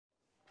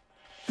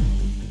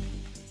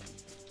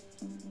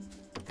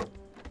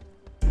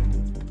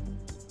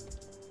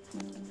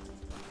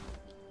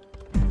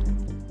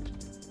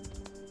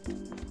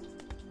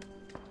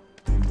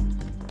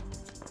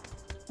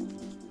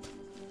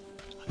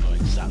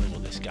exactly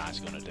what this guy's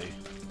gonna do.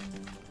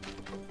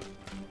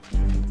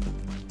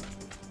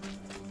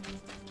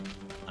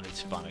 I need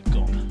to find a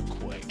gun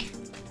quick.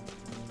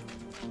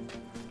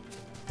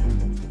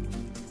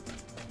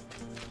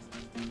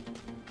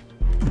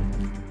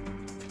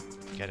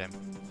 Get him.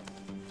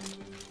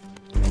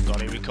 Oh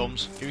god, here he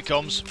comes. Here he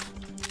comes.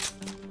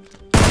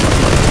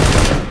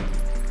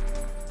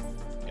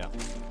 Yeah.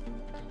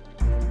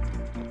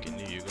 Fucking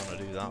knew you were gonna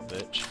do that,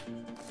 bitch.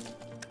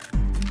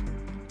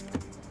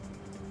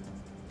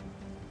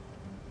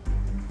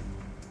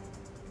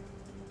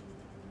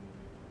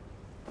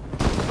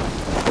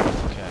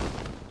 Okay.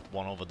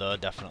 One over there,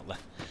 definitely.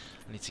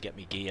 I need to get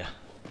me gear.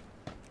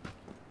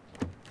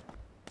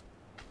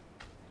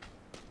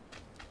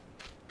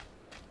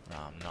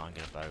 I'm not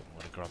hanging about. I'm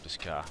going to grab this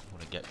car. I'm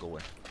going to get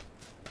going.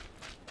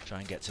 Try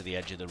and get to the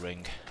edge of the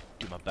ring.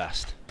 Do my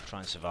best. Try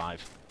and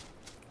survive.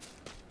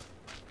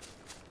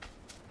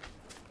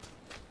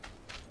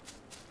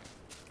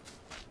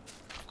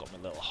 I've got my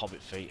little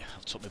hobbit feet.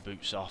 I've took my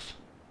boots off.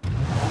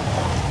 Let's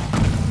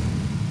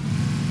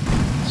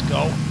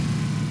go.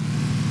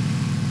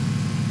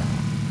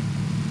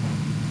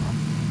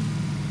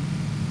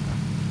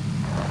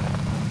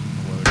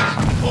 Where it is.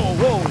 Oh,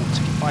 whoa!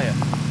 Taking fire.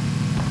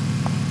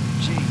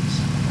 Jeez.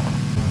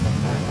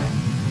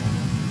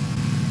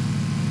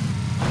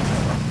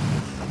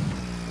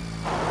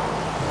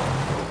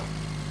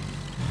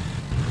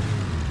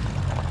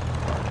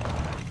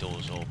 Any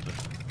doors open?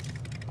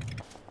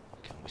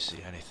 Can we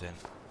see anything?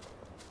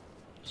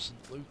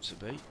 Doesn't look to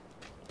be.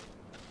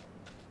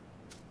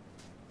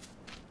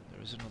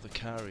 There is another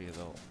car here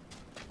though.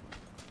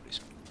 It's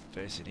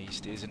facing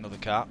east. Here's another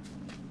car.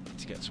 Need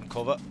to get some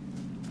cover.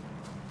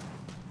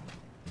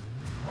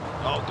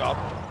 Oh god.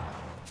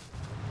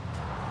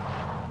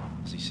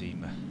 Has he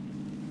seen me?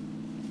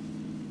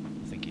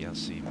 I think he has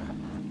seen me.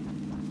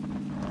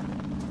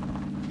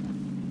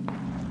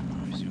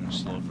 He's doing a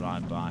slow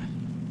drive by.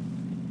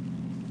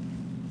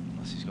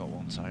 Unless he's got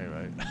one tyre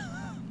out.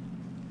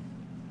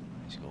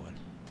 He's going.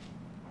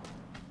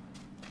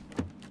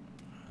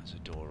 There's a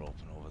door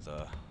open over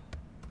there.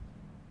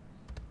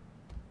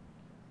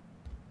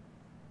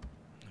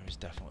 There is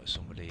definitely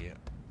somebody here.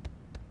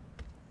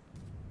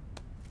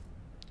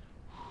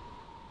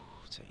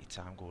 Take your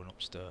time going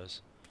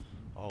upstairs.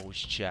 Always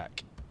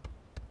check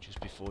just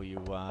before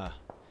you your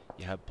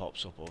head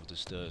pops up over the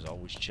stairs.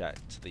 Always check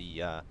to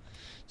the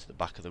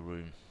back of the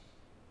room.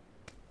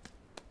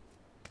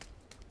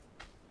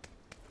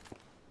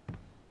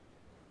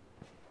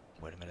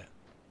 Wait a minute.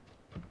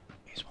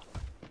 Here's one.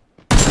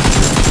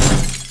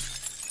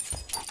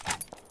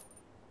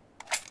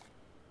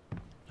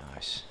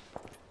 Nice.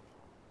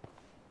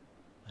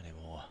 Any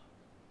more?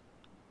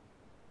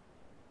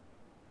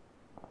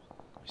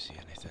 Can we see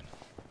anything?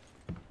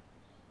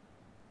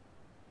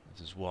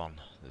 There's one.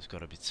 There's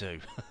got to be two.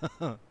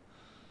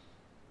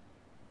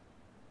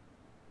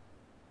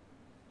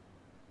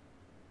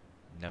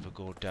 Never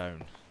go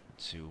down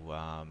to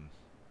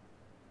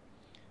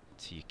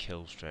your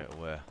kill straight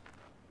away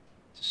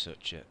to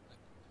search it,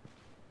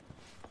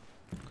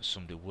 because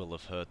somebody will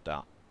have heard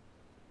that.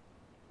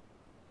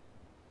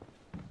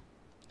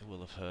 They will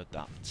have heard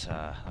that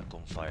that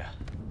gunfire.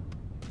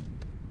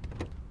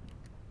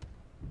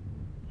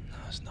 No,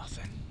 there's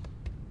nothing.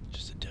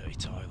 Just a dirty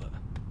toilet.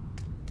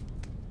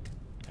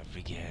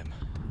 Every game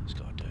has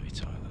got a dirty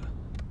toilet.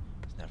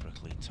 There's never a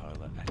clean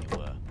toilet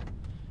anywhere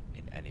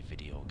in any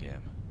video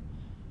game.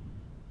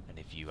 And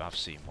if you have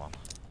seen one,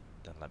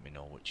 then let me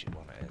know which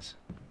one it is.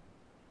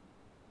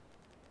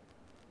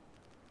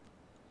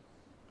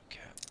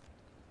 Okay,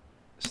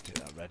 let's take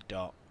that red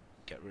dot.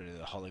 Get rid of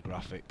the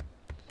holographic.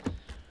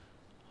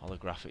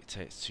 Holographic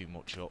takes too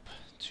much up,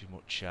 too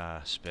much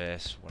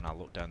space. When I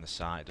look down the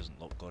side, it doesn't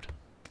look good.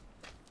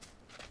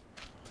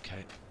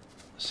 Okay,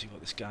 let's see what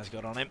this guy's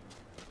got on him.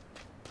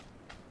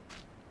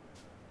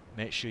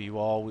 Make sure you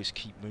always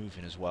keep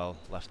moving as well,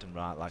 left and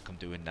right, like I'm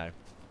doing now.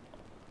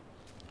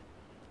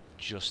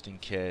 Just in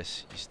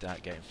case you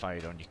start getting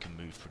fired on, you can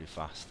move pretty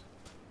fast.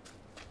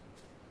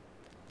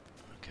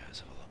 Okay, let's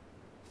have a look.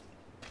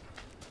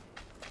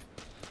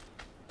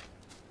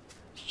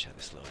 Let's check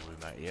this little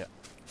room out here.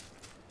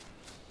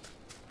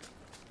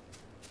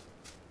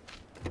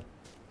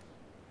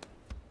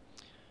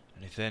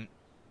 Anything?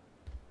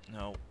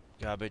 No.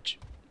 Garbage.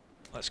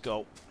 Let's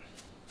go.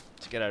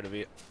 Let's get out of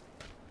here.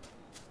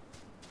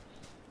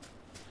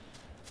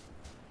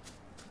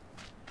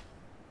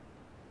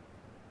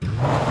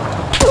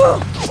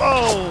 Whoa!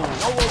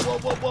 Whoa, whoa, whoa,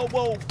 whoa, whoa,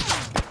 whoa!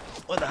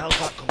 Where the hell's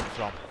that coming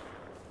from?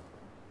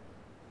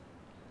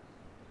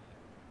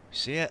 You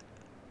see it?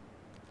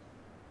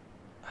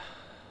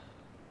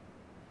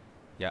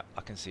 Yeah,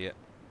 I can see it.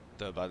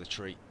 There by the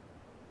tree.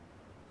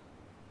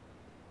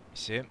 You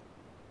see him?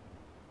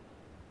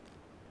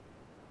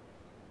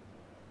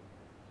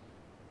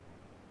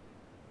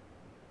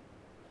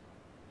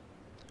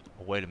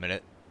 Oh, wait a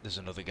minute. There's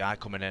another guy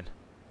coming in.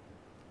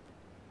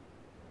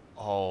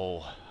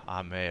 Oh,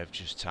 I may have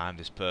just timed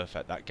this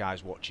perfect. That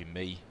guy's watching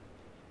me.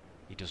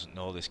 He doesn't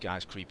know this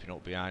guy's creeping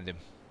up behind him.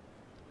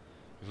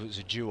 If it was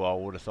a duo, I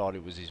would have thought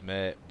it was his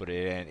mate, but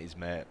it ain't his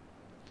mate.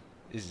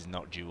 This is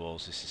not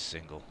duos, this is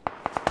single.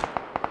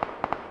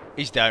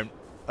 He's down.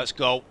 Let's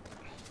go.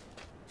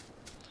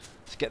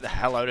 Let's get the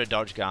hell out of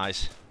Dodge,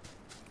 guys.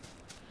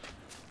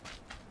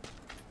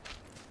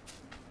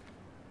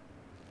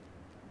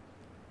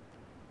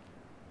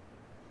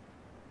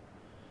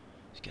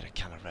 Let's get a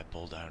can of Red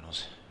Bull down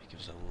us. It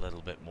gives us a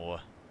little bit more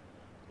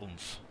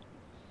oomph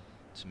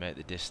to make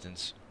the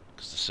distance,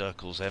 because the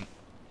circle's in.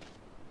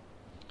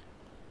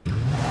 If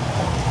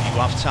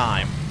you have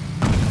time,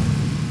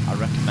 I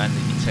recommend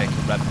that you take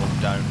a Red Bull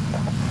down,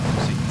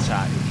 because it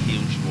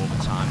heals you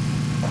over time.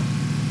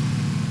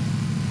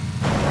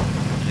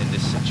 And in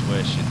this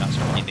situation, that's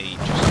what you need,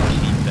 just to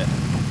keep it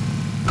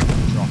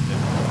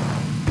dropping.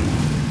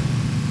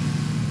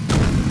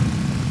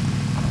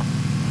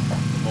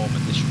 At the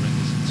moment, this ring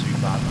isn't too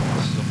bad.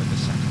 This is only the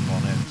second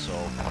one in, so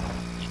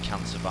you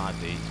can survive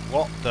these.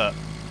 What the?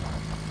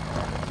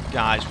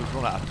 Guys, we've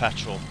run out of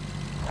petrol.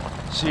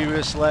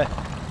 Seriously?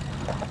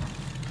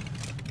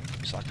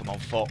 It's like I'm on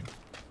foot.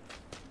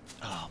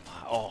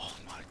 Oh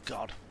my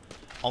god.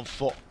 On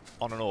foot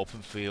on an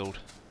open field.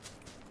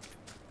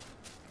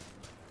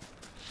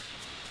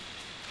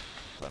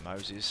 Them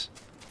houses.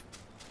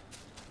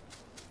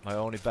 My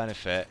only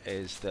benefit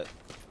is that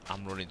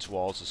I'm running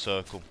towards the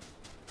circle.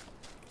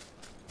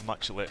 I'm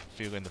actually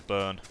feeling the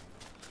burn,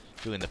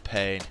 feeling the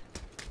pain.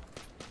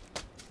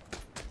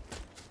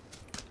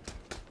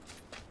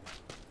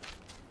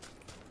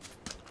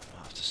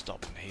 I'll have to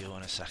stop and heal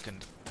in a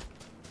second.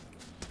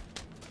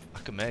 I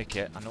can make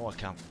it, I know I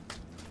can.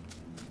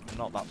 I'm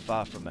not that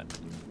far from it.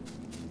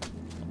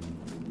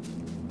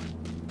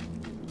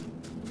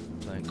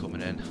 Plane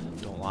coming in.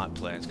 Don't like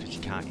planes because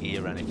you can't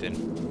hear anything.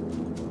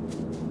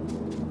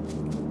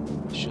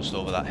 It's just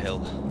over that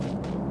hill.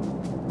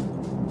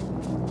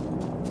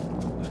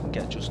 If I can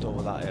get just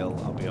over that hill,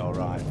 I'll be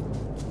alright.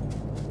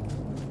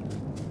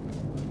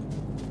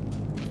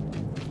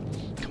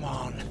 Come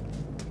on!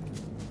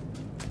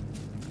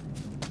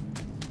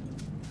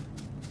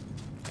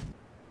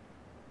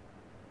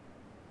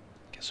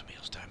 Get some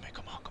heels down me,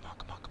 come on, come on,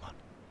 come on, come on.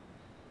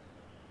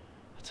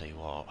 I tell you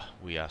what,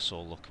 we are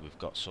so lucky we've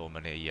got so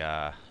many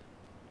of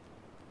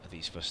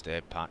these first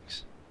aid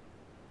packs.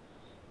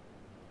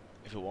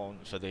 If it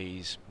wasn't for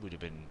these, we'd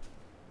have been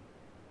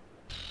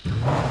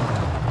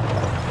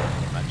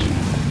mention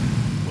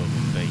where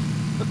we'd be.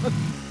 Let's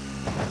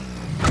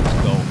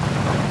go.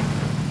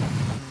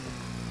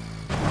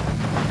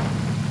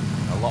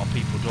 A lot of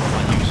people don't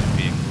like using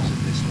vehicles at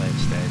this late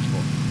stage,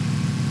 but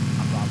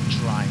I'd rather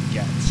try and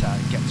get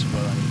to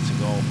where I need to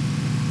go.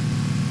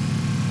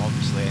 I'm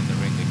obviously in the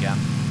ring again.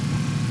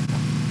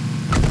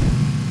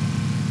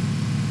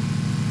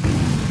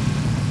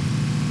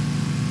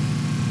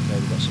 Okay,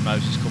 we've got some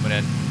houses coming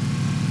in.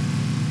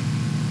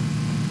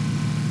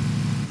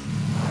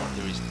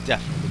 There is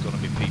definitely going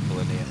to be people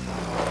in here.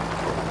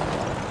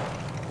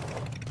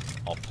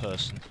 Or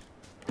person.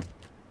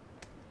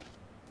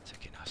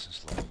 Take it nice and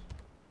slow.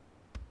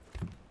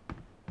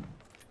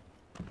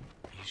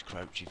 Use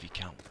crouch if you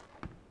can.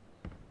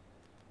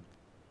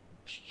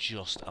 It's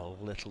just a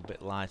little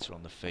bit lighter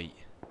on the feet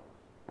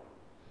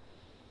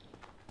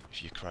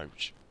if you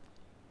crouch.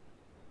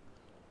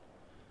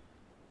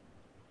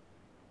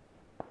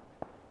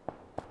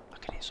 I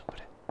can hear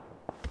somebody.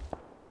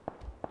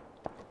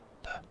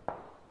 There.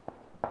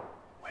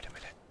 Wait a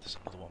minute, there's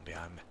another one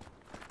behind me.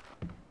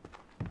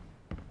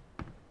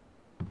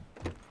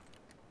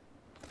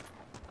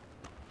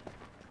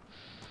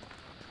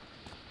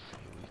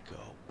 Here we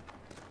go.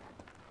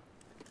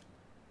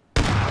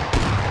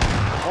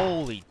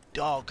 Holy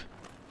dog!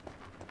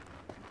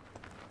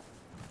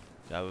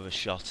 Guy with a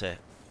shot it.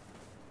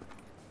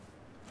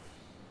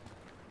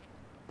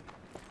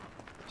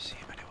 See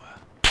him anywhere?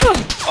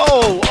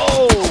 Oh!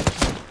 Oh!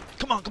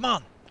 Come on, come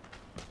on!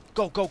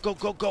 Go, go, go,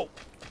 go, go!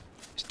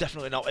 It's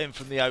definitely not him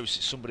from the house,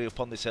 it's somebody up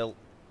on this hill.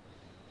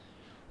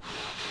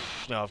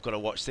 No, I've got to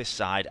watch this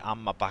side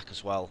and my back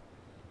as well.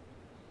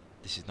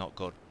 This is not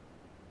good.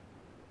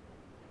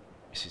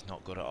 This is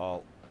not good at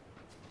all.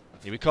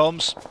 Here he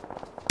comes!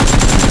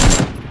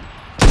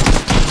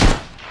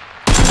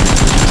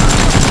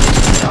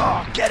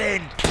 Oh, get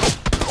in!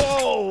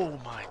 Oh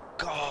my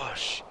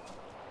gosh!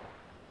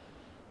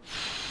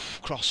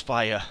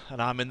 Crossfire,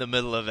 and I'm in the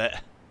middle of it.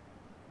 I'm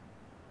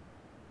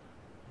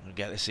gonna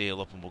get this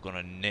heel up and we're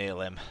gonna nail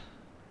him.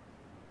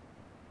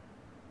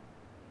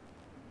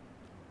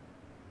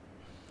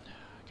 No,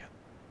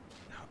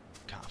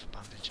 can't have a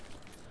bandage.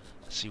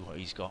 Let's see what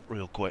he's got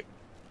real quick.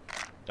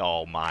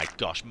 Oh my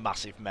gosh,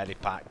 massive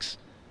medipacks.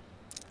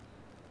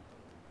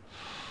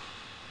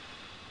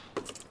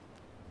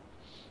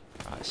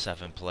 Right,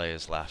 7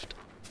 players left.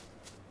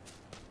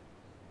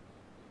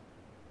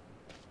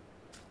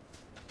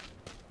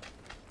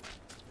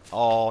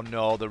 Oh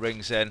no, the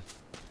ring's in.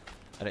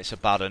 And it's a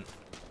bad un.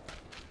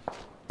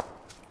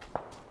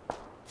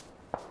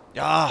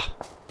 Ah!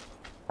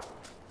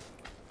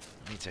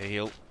 Need to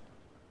heal.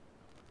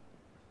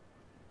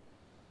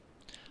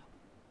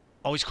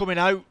 Oh, he's coming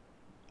out.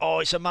 Oh,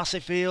 it's a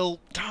massive heal.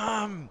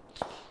 Damn!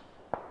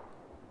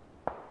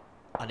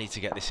 I need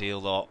to get this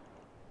heal though,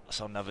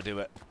 so I'll never do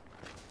it.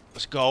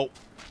 Let's go.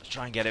 Let's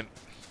try and get him.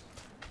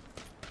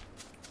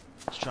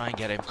 Let's try and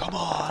get him. Come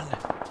on!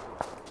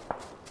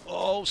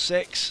 Oh,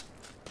 6.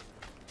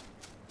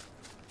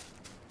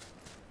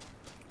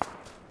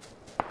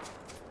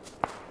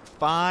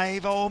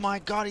 Five. Oh my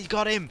god, he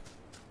got him!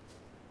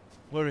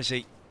 Where is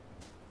he?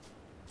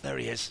 There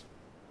he is.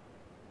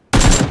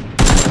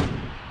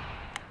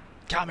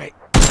 Damn it!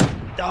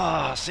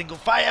 Ah, single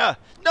fire!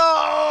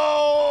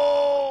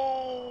 No!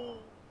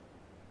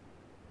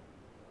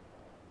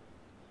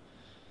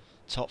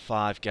 Top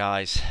 5,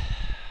 guys.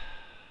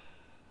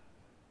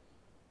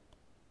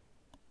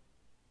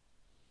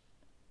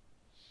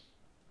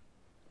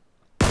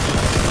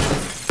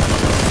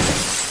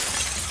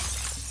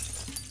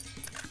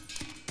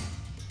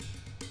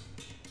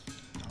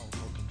 I'll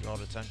fucking draw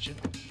attention.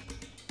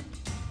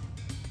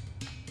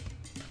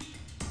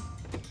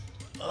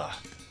 Ugh.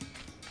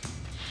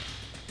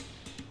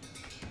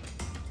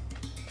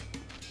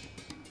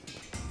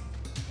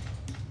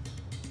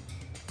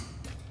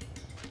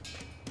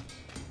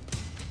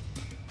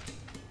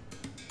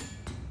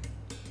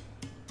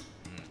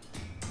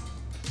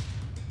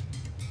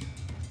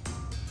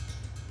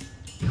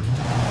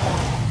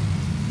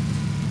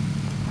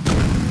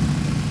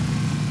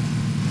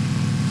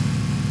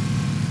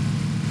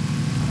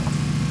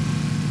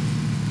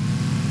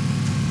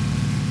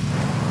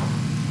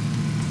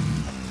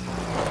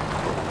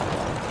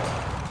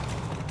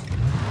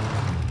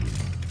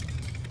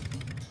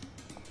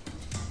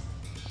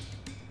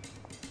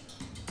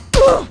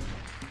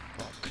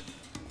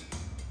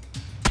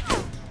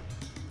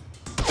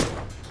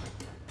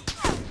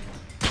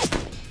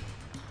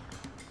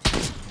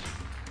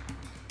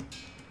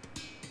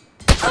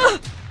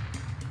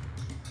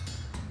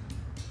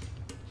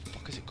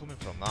 Coming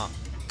from that.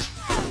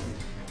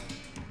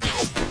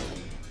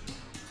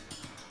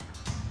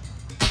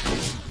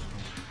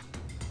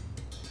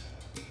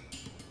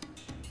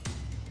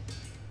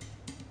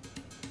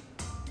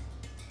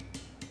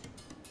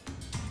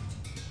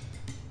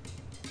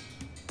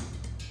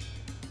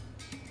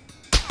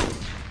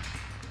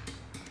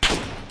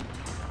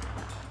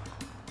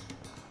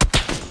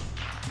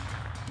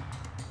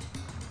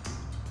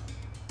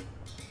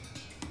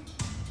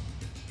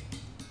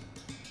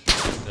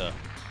 There.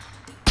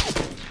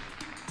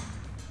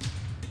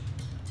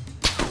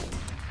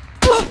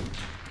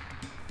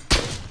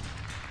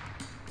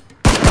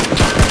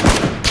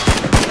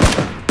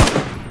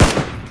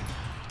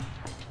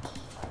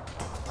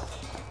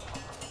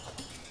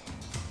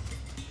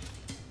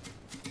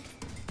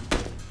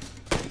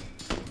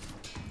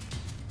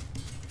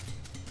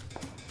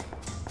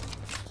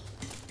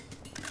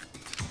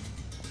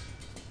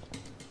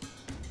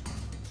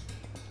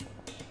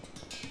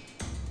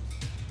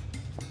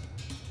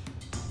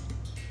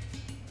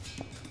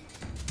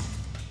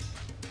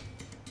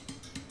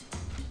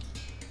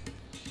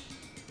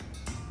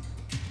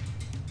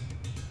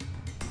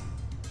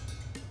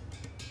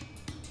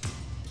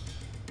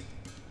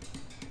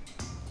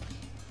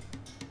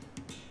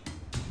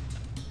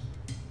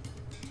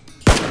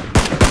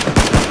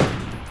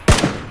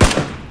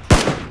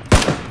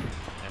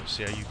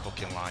 See how you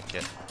fucking like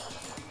it,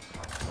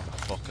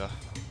 fucker.